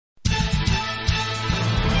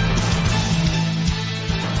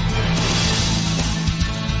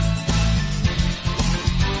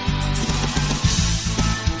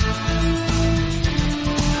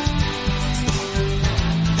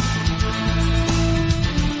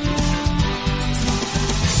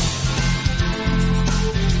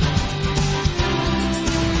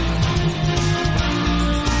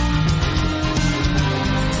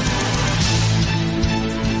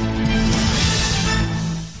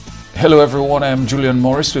Hello everyone, I am Julian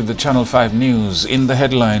Morris with the Channel 5 News. In the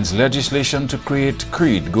headlines, legislation to create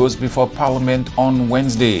CREED goes before Parliament on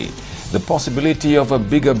Wednesday. The possibility of a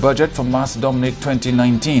bigger budget for Mass Dominic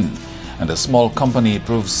 2019. And a small company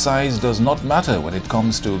proves size does not matter when it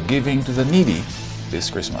comes to giving to the needy this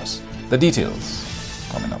Christmas. The details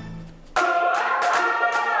coming up.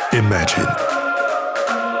 Imagine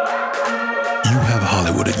you have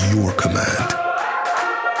Hollywood at your command.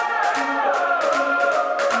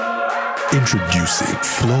 Introducing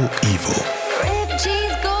Flow Evil. Red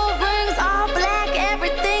cheese, gold rings, all black,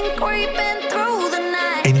 everything creeping through the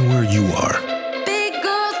night. Anywhere you are. Big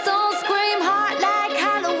girls don't scream hard like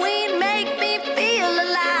Halloween, make me feel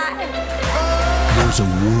alive. There's a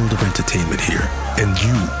world of entertainment here, and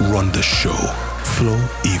you run the show. Flow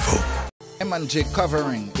Evil. M&J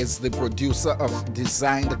Covering is the producer of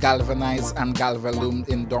designed galvanized and galvalume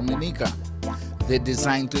in Dominica. They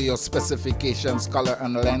design to your specifications, color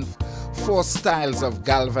and length, 4 styles of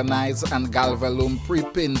galvanized and galvalume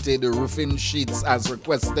pre-painted roofing sheets as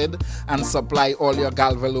requested, and supply all your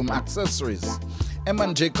galvalume accessories.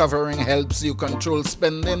 M&J Covering helps you control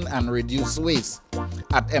spending and reduce waste.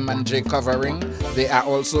 At M&J Covering, they are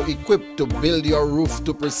also equipped to build your roof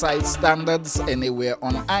to precise standards anywhere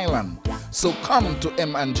on island. So come to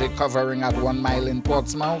M&J Covering at 1 Mile in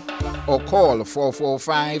Portsmouth or call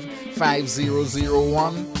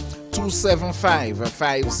 445-5001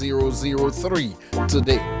 275-5003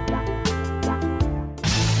 today.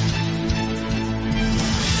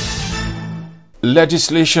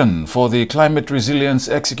 Legislation for the Climate Resilience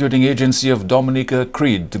Executing Agency of Dominica,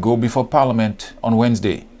 CREED, to go before Parliament on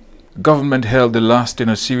Wednesday. Government held the last in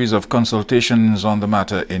a series of consultations on the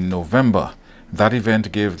matter in November. That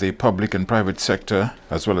event gave the public and private sector,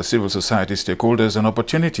 as well as civil society stakeholders, an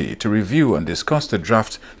opportunity to review and discuss the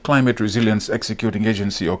draft Climate Resilience Executing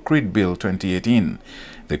Agency or CREED Bill 2018.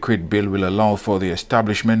 The CREED Bill will allow for the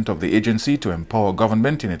establishment of the agency to empower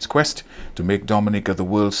government in its quest to make Dominica the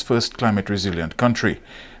world's first climate resilient country.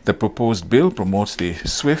 The proposed bill promotes the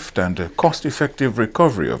swift and cost-effective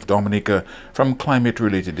recovery of Dominica from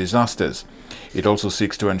climate-related disasters. It also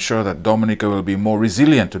seeks to ensure that Dominica will be more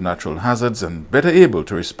resilient to natural hazards and better able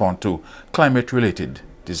to respond to climate-related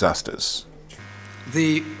disasters.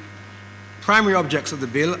 The primary objects of the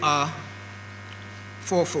bill are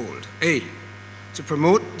fourfold. A, to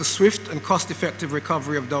promote the swift and cost-effective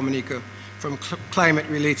recovery of Dominica from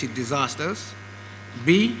climate-related disasters.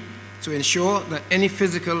 B, to ensure that any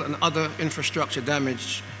physical and other infrastructure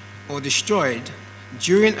damaged or destroyed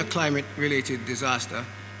during a climate-related disaster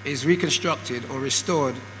is reconstructed or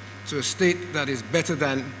restored to a state that is better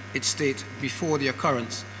than its state before the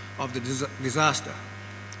occurrence of the disaster.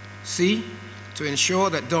 C, to ensure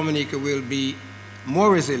that Dominica will be more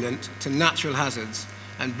resilient to natural hazards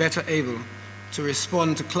and better able to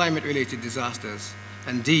respond to climate-related disasters.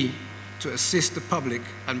 And D, to assist the public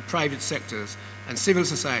and private sectors and civil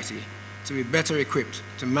society to be better equipped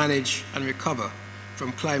to manage and recover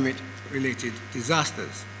from climate-related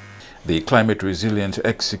disasters. The Climate Resilient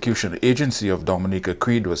Execution Agency of Dominica,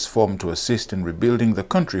 CREED, was formed to assist in rebuilding the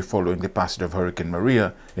country following the passage of Hurricane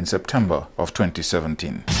Maria in September of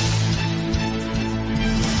 2017.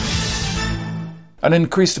 An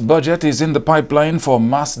increased budget is in the pipeline for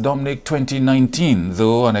Mass Dominic 2019,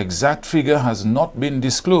 though an exact figure has not been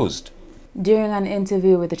disclosed. During an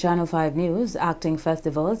interview with the Channel 5 News, Acting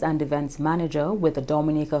Festivals and Events Manager with the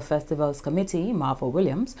Dominica Festivals Committee, Martha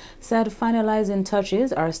Williams, said finalizing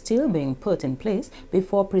touches are still being put in place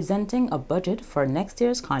before presenting a budget for next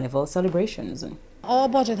year's Carnival celebrations. Our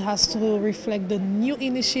budget has to reflect the new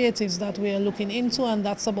initiatives that we are looking into, and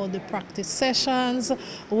that's about the practice sessions,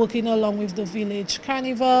 working along with the village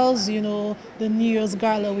carnivals, you know, the New Year's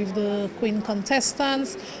Gala with the Queen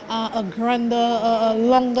contestants, a grander,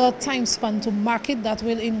 longer time span to market that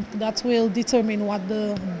will determine what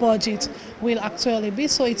the budget will actually be.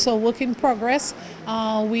 So it's a work in progress.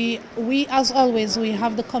 We as always, we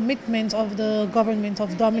have the commitment of the government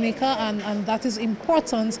of Dominica, and that is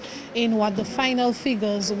important in what the final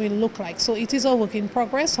figures will look like. So it is a work in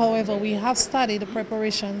progress. However, we have started the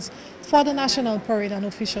preparations for the national parade and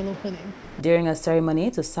official opening. During a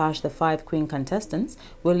ceremony to sash the 5 Queen contestants,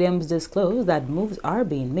 Williams disclosed that moves are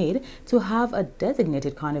being made to have a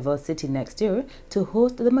designated carnival city next year to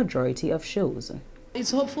host the majority of shows.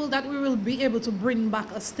 It's hopeful that we will be able to bring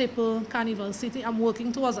back a staple carnival city. I'm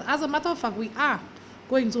working towards it. As a matter of fact, we are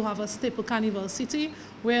going to have a staple carnival city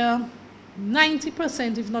where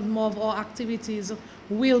 90%, if not more, of our activities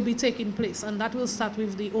will be taking place, and that will start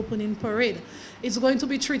with the opening parade. It's going to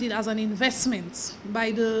be treated as an investment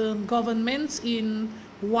by the government in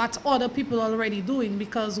what other people are already doing,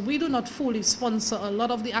 because we do not fully sponsor a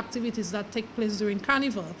lot of the activities that take place during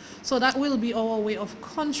Carnival. So that will be our way of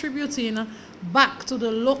contributing back to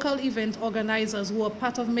the local event organizers who are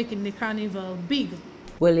part of making the Carnival big.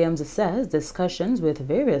 Williams says discussions with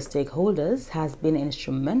various stakeholders has been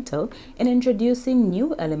instrumental in introducing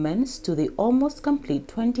new elements to the almost complete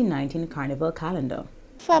 2019 Carnival calendar.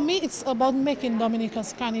 For me, it's about making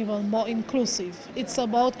Dominica's Carnival more inclusive. It's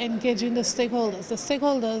about engaging the stakeholders. The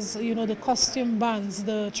stakeholders, you know, the costume bands,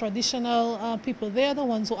 the traditional people, they're the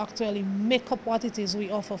ones who actually make up what it is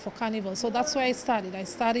we offer for Carnival. So that's where I started. I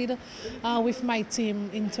started with my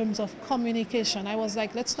team in terms of communication. I was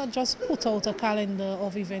like, let's not just put out a calendar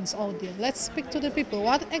of events out there. Let's speak to the people.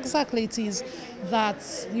 What exactly it is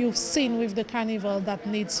that you've seen with the Carnival that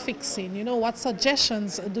needs fixing? You know, what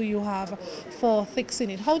suggestions do you have for fixing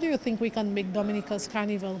it? How do you think we can make Dominica's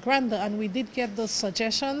Carnival grander? And we did get those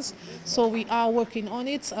suggestions, so we are working on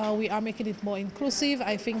it. We are making it more inclusive.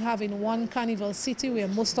 I think having one Carnival city where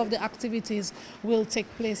most of the activities will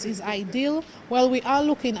take place is ideal. Well, we are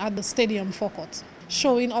looking at the stadium forecourt,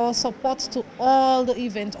 showing our support to all the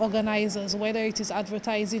event organizers, whether it is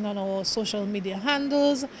advertising on our social media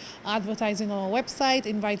handles, advertising on our website,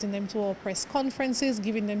 inviting them to our press conferences,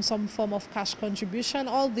 giving them some form of cash contribution.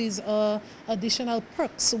 All these are additional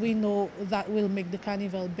perks we know that will make the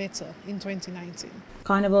Carnival better in 2019.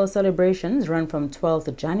 Carnival celebrations run from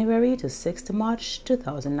 12th January to 6th March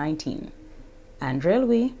 2019. Andrea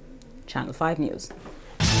Louis, Channel 5 News.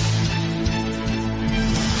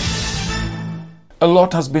 A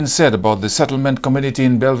lot has been said about the settlement community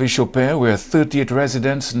in Bellevue-Chopin, where 38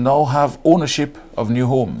 residents now have ownership of new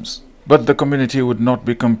homes. But the community would not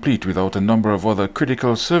be complete without a number of other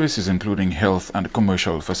critical services, including health and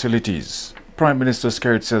commercial facilities. Prime Minister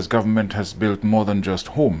Skerrit says government has built more than just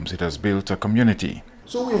homes, it has built a community.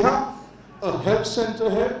 So we have a health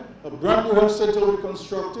center here, a brand new health center we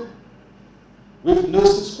constructed, with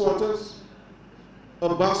nurses' quarters,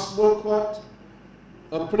 a basketball court,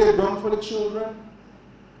 a playground for the children,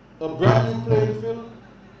 a brand new playing field,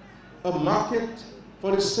 a market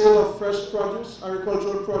for the sale of fresh produce,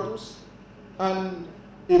 agricultural produce, and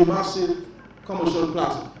a massive commercial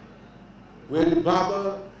plaza where the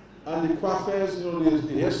barber and the coiffeurs, you know,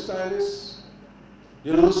 the hairstylists,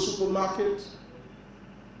 the little supermarket,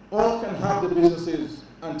 all can have the businesses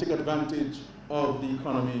and take advantage of the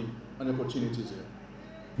economy and opportunities here.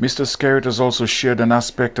 Mr. Skerrit has also shared an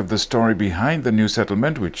aspect of the story behind the new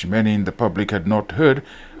settlement, which many in the public had not heard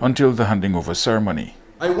until the handing over ceremony.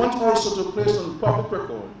 I want also to place on public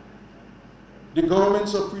record the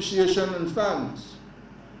government's appreciation and thanks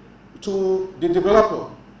to the developer,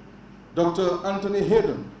 Dr. Anthony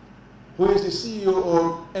Hayden, who is the CEO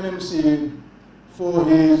of MMC, for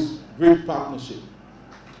his great partnership.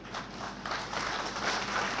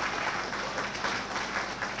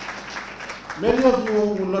 Many of you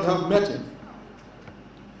will not have met him,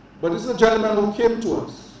 but this is a gentleman who came to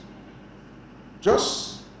us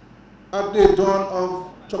just at the dawn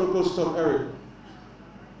of Tropical Storm Erica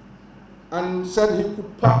and said he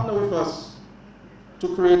could partner with us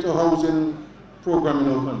to create a housing program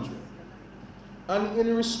in our country. And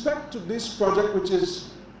in respect to this project, which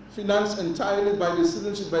is financed entirely by the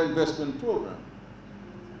Citizenship by Investment Program,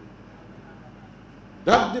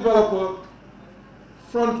 that developer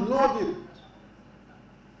front-loaded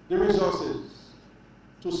the resources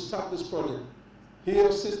to start this project. He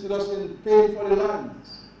assisted us in paying for the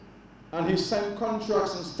lands, and he signed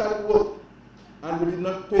contracts and started work, and we did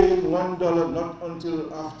not pay him $1, not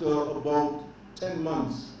until after about 10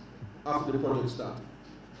 months after the project started.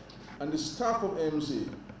 And the staff of AMC,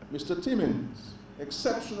 Mr. Timmins,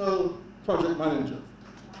 exceptional project manager,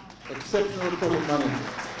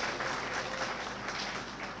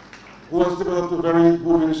 who has developed a very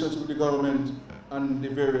good relationship with the government and the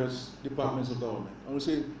various departments of government. I want to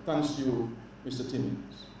say thanks to you, Mr.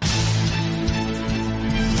 Timmins.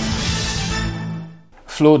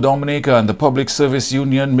 Flow Dominica and the Public Service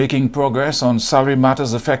Union making progress on salary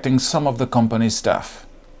matters affecting some of the company's staff.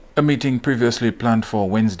 A meeting previously planned for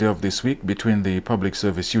Wednesday of this week between the Public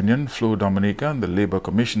Service Union, Flow Dominica, and the Labour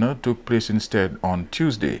Commissioner took place instead on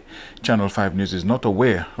Tuesday. Channel 5 News is not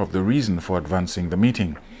aware of the reason for advancing the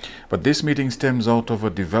meeting. But this meeting stems out of a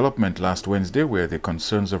development last Wednesday where the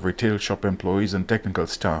concerns of retail shop employees and technical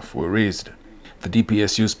staff were raised. The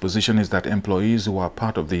DPSU's position is that employees who are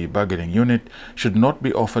part of the bargaining unit should not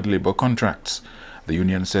be offered labour contracts. The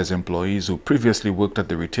union says employees who previously worked at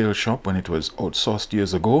the retail shop when it was outsourced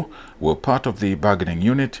years ago were part of the bargaining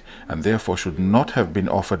unit and therefore should not have been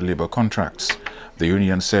offered labor contracts. The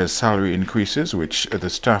union says salary increases, which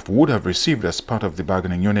the staff would have received as part of the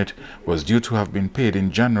bargaining unit, was due to have been paid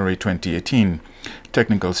in January 2018.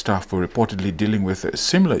 Technical staff were reportedly dealing with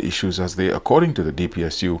similar issues as they, according to the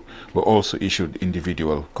DPSU, were also issued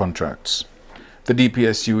individual contracts. The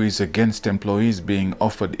DPSU is against employees being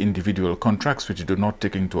offered individual contracts which do not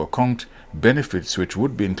take into account benefits which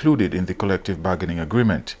would be included in the collective bargaining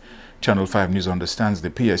agreement. Channel 5 News understands the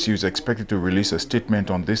PSU is expected to release a statement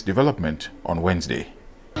on this development on Wednesday.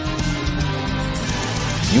 You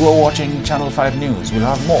are watching Channel 5 News. We'll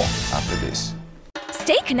have more after this.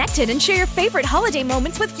 Stay connected and share your favorite holiday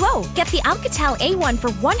moments with Flow. Get the Alcatel A1 for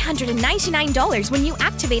 $199 when you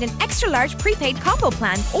activate an extra-large prepaid combo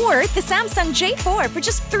plan, or the Samsung J4 for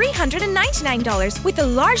just $399 with a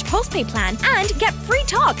large postpaid plan, and get free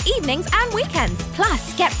talk evenings and weekends.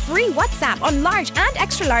 Plus, get free WhatsApp on large and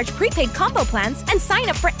extra-large prepaid combo plans and sign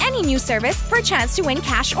up for any new service for a chance to win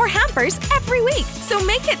cash or hampers every week. So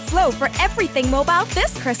make it Flow for everything mobile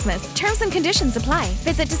this Christmas. Terms and conditions apply.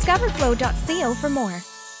 Visit discoverflow.co for more.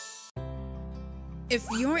 If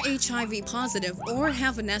you're HIV positive or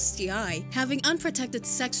have an STI, having unprotected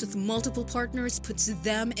sex with multiple partners puts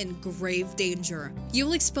them in grave danger. You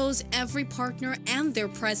will expose every partner and their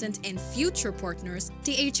present and future partners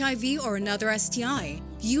to HIV or another STI.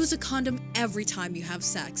 Use a condom every time you have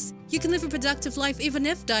sex. You can live a productive life even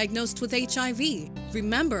if diagnosed with HIV.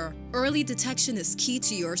 Remember, early detection is key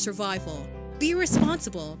to your survival. Be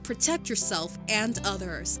responsible, protect yourself and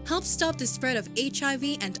others. Help stop the spread of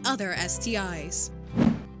HIV and other STIs.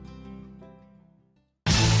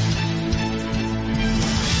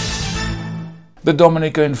 The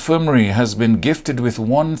Dominica Infirmary has been gifted with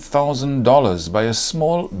 $1,000 by a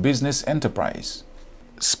small business enterprise.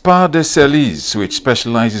 Spa de Celis, which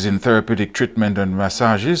specializes in therapeutic treatment and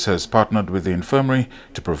massages, has partnered with the infirmary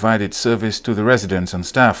to provide its service to the residents and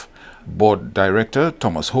staff. Board Director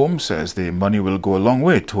Thomas Holmes says the money will go a long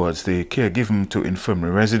way towards the care given to infirmary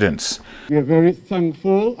residents. We are very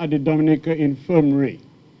thankful at the Dominica Infirmary.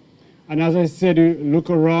 And as I said, you look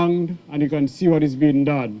around and you can see what is being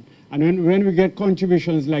done. And when we get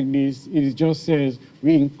contributions like this, it just says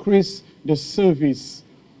we increase the service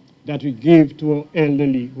that we give to our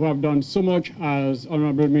elderly, who have done so much, as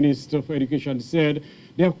Honorable Minister for Education said.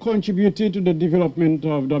 They have contributed to the development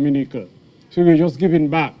of Dominica. So we're just giving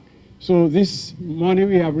back. So this money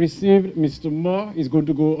we have received, Mr. Moore, is going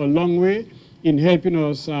to go a long way in helping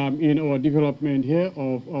us in our development here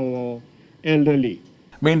of our elderly.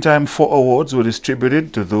 Meantime, 4 awards were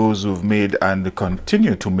distributed to those who've made and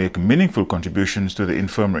continue to make meaningful contributions to the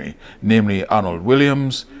infirmary, namely Arnold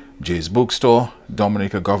Williams, Jay's Bookstore,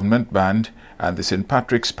 Dominica Government Band, and the St.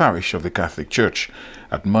 Patrick's Parish of the Catholic Church.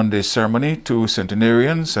 At Monday's ceremony, 2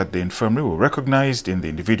 centenarians at the infirmary were recognized in the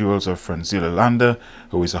individuals of Franzila Lander,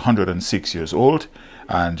 who is 106 years old,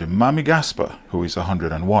 and Mami Gasper, who is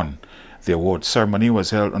 101. The award ceremony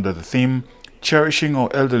was held under the theme, Cherishing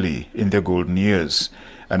Our Elderly in Their Golden Years.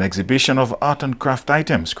 An exhibition of art and craft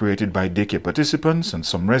items created by daycare participants and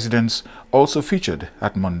some residents also featured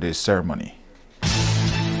at Monday's ceremony.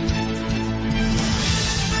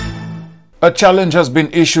 A challenge has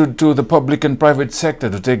been issued to the public and private sector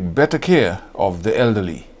to take better care of the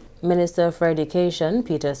elderly. Minister for Education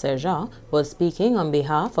Peter Serjeant was speaking on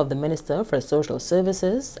behalf of the Minister for Social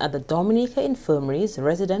Services at the Dominica Infirmary's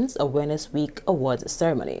Residents Awareness Week Awards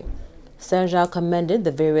ceremony. Serjeant commended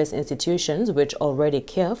the various institutions which already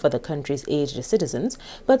care for the country's aged citizens,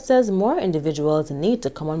 but says more individuals need to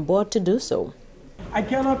come on board to do so. I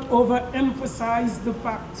cannot overemphasize the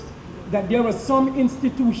fact that there are some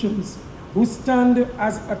institutions who stand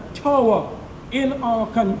as a tower in our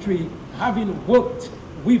country, having worked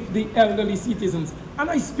with the elderly citizens. And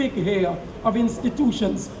I speak here of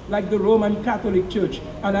institutions like the Roman Catholic Church,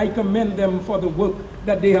 and I commend them for the work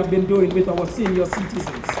that they have been doing with our senior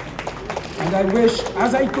citizens. And I wish,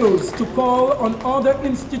 as I close, to call on other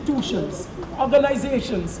institutions,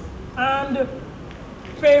 organizations, and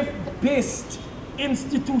faith-based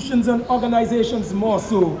institutions and organizations more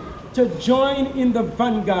so, to join in the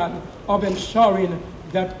vanguard of ensuring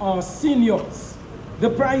that our seniors, the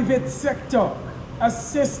private sector,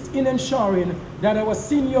 assist in ensuring that our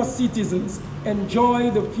senior citizens enjoy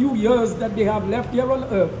the few years that they have left here on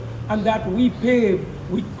earth, and that we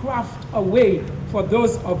craft a way for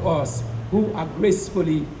those of us who are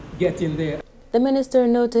gracefully getting there. The minister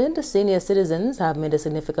noted senior citizens have made a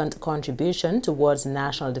significant contribution towards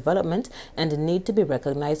national development and need to be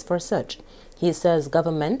recognized for such. He says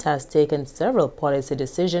government has taken several policy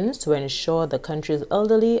decisions to ensure the country's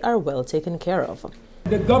elderly are well taken care of.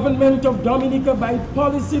 The government of Dominica, by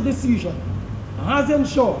policy decision, has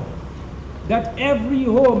ensured that every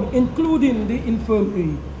home, including the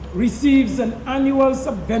infirmary, receives an annual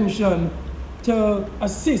subvention to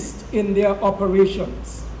assist in their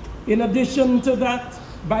operations. In addition to that,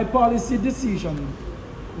 by policy decision,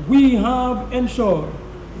 we have ensured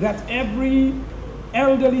that every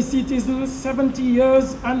elderly citizen 70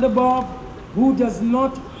 years and above who does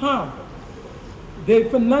not have the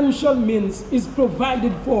financial means is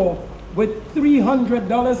provided for with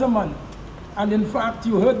 $300 a month. And in fact,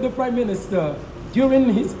 you heard the Prime Minister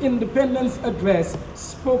during his independence address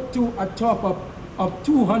spoke to a top-up of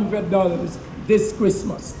 $200 this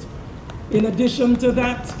Christmas. In addition to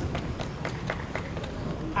that,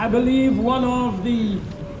 I believe one of the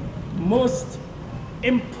most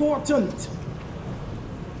important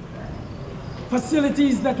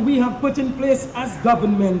facilities that we have put in place as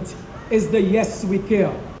government is the Yes We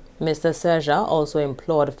Care. Mr. Serja also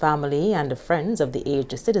implored family and friends of the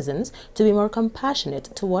aged citizens to be more compassionate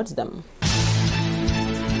towards them.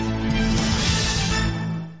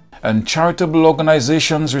 And charitable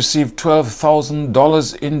organizations received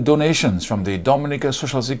 $12,000 in donations from the Dominica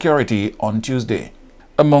Social Security on Tuesday.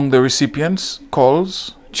 Among the recipients,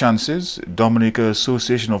 Calls, Chances, Dominica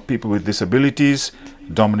Association of People with Disabilities,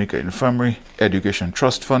 Dominica Infirmary, Education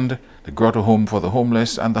Trust Fund, the Grotto Home for the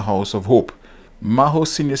Homeless, and the House of Hope. Maho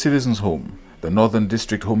Senior Citizens Home, the Northern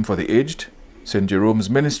District Home for the Aged, St. Jerome's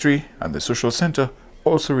Ministry, and the Social Center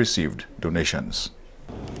also received donations.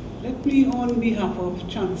 Let me, on behalf of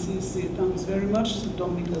Chances, say thanks very much to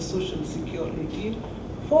Dominica Social Security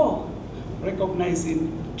for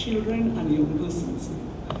recognizing children and young persons.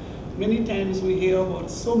 Many times we hear about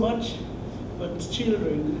so much, but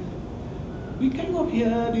children, we kind of hear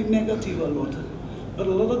the negative a lot. But a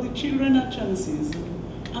lot of the children at Chances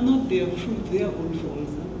are not their fruit, their own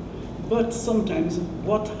faults. But sometimes,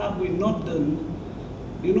 what have we not done?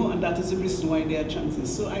 You know, and that is the reason why there are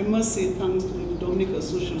Chances. So I must say thanks to the Dominica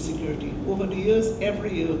Social Security. Over the years,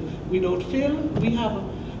 every year, without fail, we have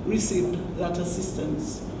received that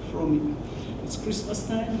assistance from it. It's Christmas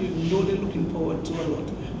time, we know they're looking forward to a lot,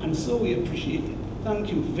 and so we appreciate it. Thank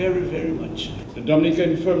you very, very much. The Dominica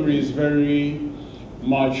Infirmary is very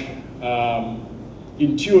much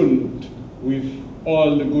in tune with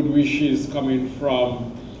all the good wishes coming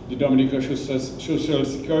from the Dominica Social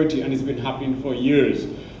Security, and it's been happening for years.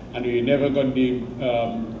 And we never got the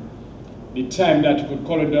time that you could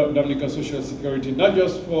call it Dominica Social Security, not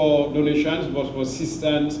just for donations, but for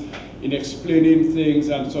assistance in explaining things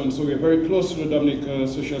and so on. So we're very close to the Dominica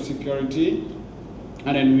Social Security,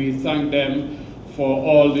 and then we thank them for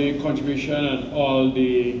all the contribution and all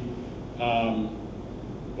the,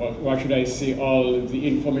 what should I say, all the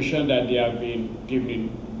information that they have been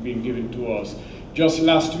given to us. Just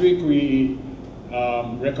last week, we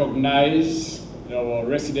recognized our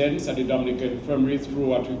residents at the Dominica Infirmary through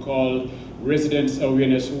what we call Residents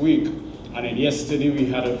Awareness Week. And then yesterday, we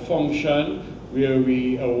had a function where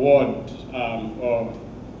we award or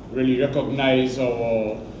really recognize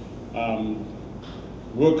our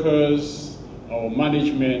workers, our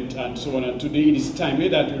management, and so on. And today, it is timely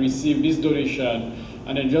that we receive this donation.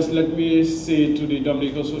 And then just let me say to the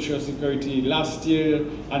Dominica Social Security, last year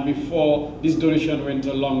and before, this donation went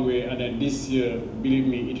a long way, and then this year, believe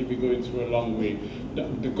me, it will be going through a long way.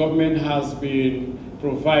 The government has been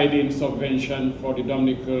providing subvention for the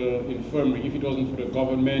Dominica Infirmary. If it wasn't for the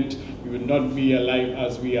government, we would not be alive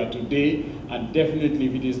as we are today, and definitely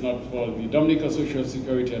if it is not for the Dominica Social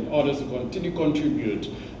Security and others to continue to contribute,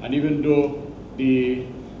 and even though the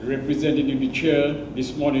representative, the chair,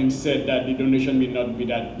 this morning said that the donation may not be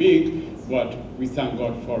that big, but we thank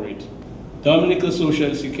God for it. Dominica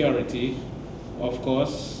Social Security, of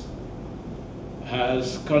course,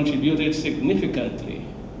 has contributed significantly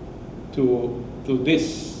to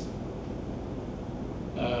this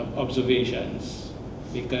observations,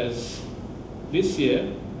 because this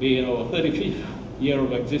year, being our 35th year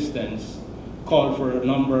of existence, called for a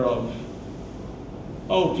number of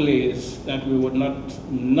outlays that we would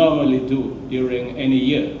not normally do during any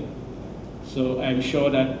year. So I'm sure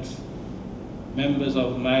that members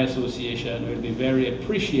of my association will be very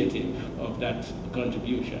appreciative of that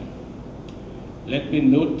contribution. Let me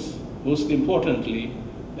note, most importantly,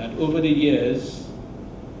 that over the years,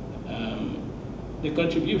 the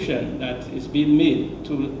contribution that is being made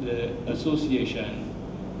to the association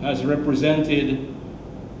has represented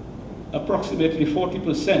approximately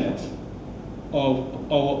 40%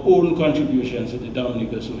 of our own contributions to the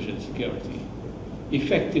Dominica Social Security,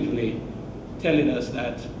 effectively telling us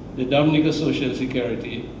that the Dominica Social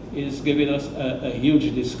Security is giving us a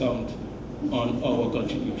huge discount on our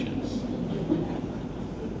contributions.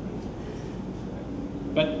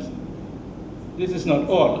 But this is not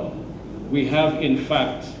all. We have, in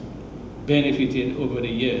fact, benefited over the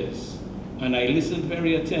years. And I listened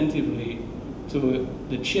very attentively to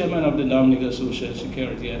the chairman of the Dominica Social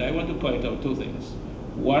Security, and I want to point out two things.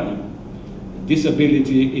 One,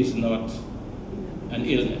 disability is not an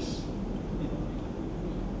illness.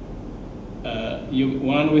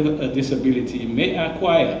 One with a disability may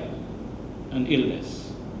acquire an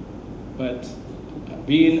illness, but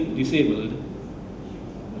being disabled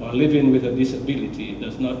or living with a disability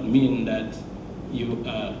does not mean that you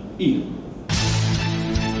are ill.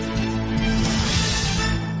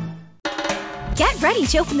 Get ready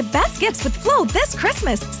to open the best gifts with Flow this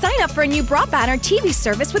Christmas. Sign up for a new broadband or TV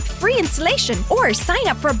service with free installation, or sign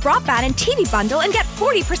up for a broadband and TV bundle and get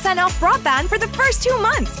 40% off broadband for the first 2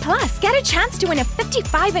 months. Plus, get a chance to win a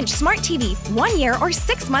 55-inch smart TV, 1 year or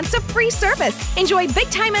 6 months of free service. Enjoy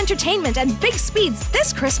big-time entertainment and big speeds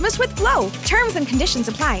this Christmas with Flow. Terms and conditions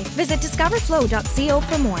apply. Visit discoverflow.co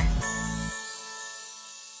for more.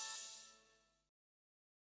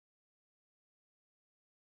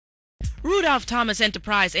 Rudolph Thomas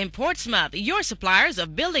Enterprise in Portsmouth, your suppliers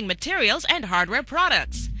of building materials and hardware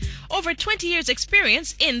products. Over 20 years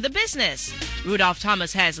experience in the business. Rudolph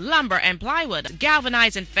Thomas has lumber and plywood,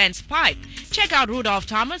 galvanized and fence pipe. Check out Rudolph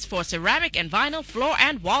Thomas for ceramic and vinyl floor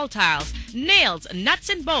and wall tiles, nails, nuts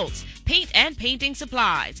and bolts, paint and painting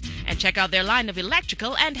supplies. And check out their line of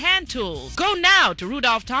electrical and hand tools. Go now to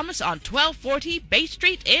Rudolph Thomas on 1240 Bay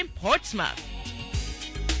Street in Portsmouth.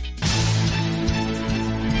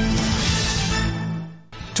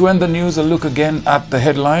 To end the news, a look again at the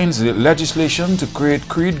headlines. The legislation to create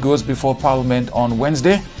CREED goes before Parliament on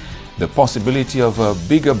Wednesday. The possibility of a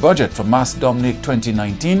bigger budget for Mass Dominic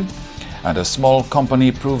 2019. And a small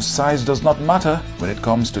company proves size does not matter when it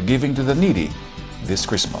comes to giving to the needy this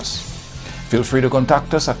Christmas. Feel free to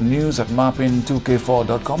contact us at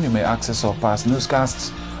news@marpin2k4.com. You may access our past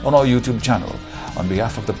newscasts on our YouTube channel. On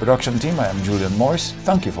behalf of the production team, I am Julian Morris.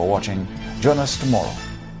 Thank you for watching. Join us tomorrow.